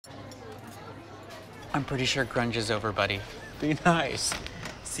I'm pretty sure grunge is over, buddy. Be nice.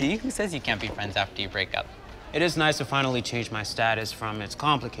 See? Who says you can't be friends after you break up? It is nice to finally change my status from it's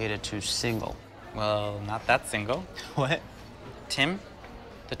complicated to single. Well, not that single. What? Tim,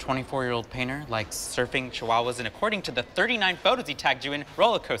 the 24-year-old painter, likes surfing chihuahuas, and according to the 39 photos he tagged you in,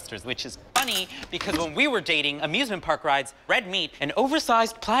 roller coasters, which is funny because when we were dating, amusement park rides, red meat, and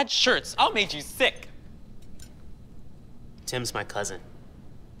oversized plaid shirts all made you sick. Tim's my cousin.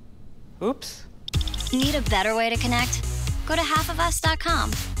 Oops. Need a better way to connect? Go to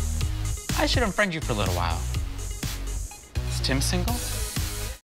halfofus.com. I should unfriend you for a little while. Is Tim single?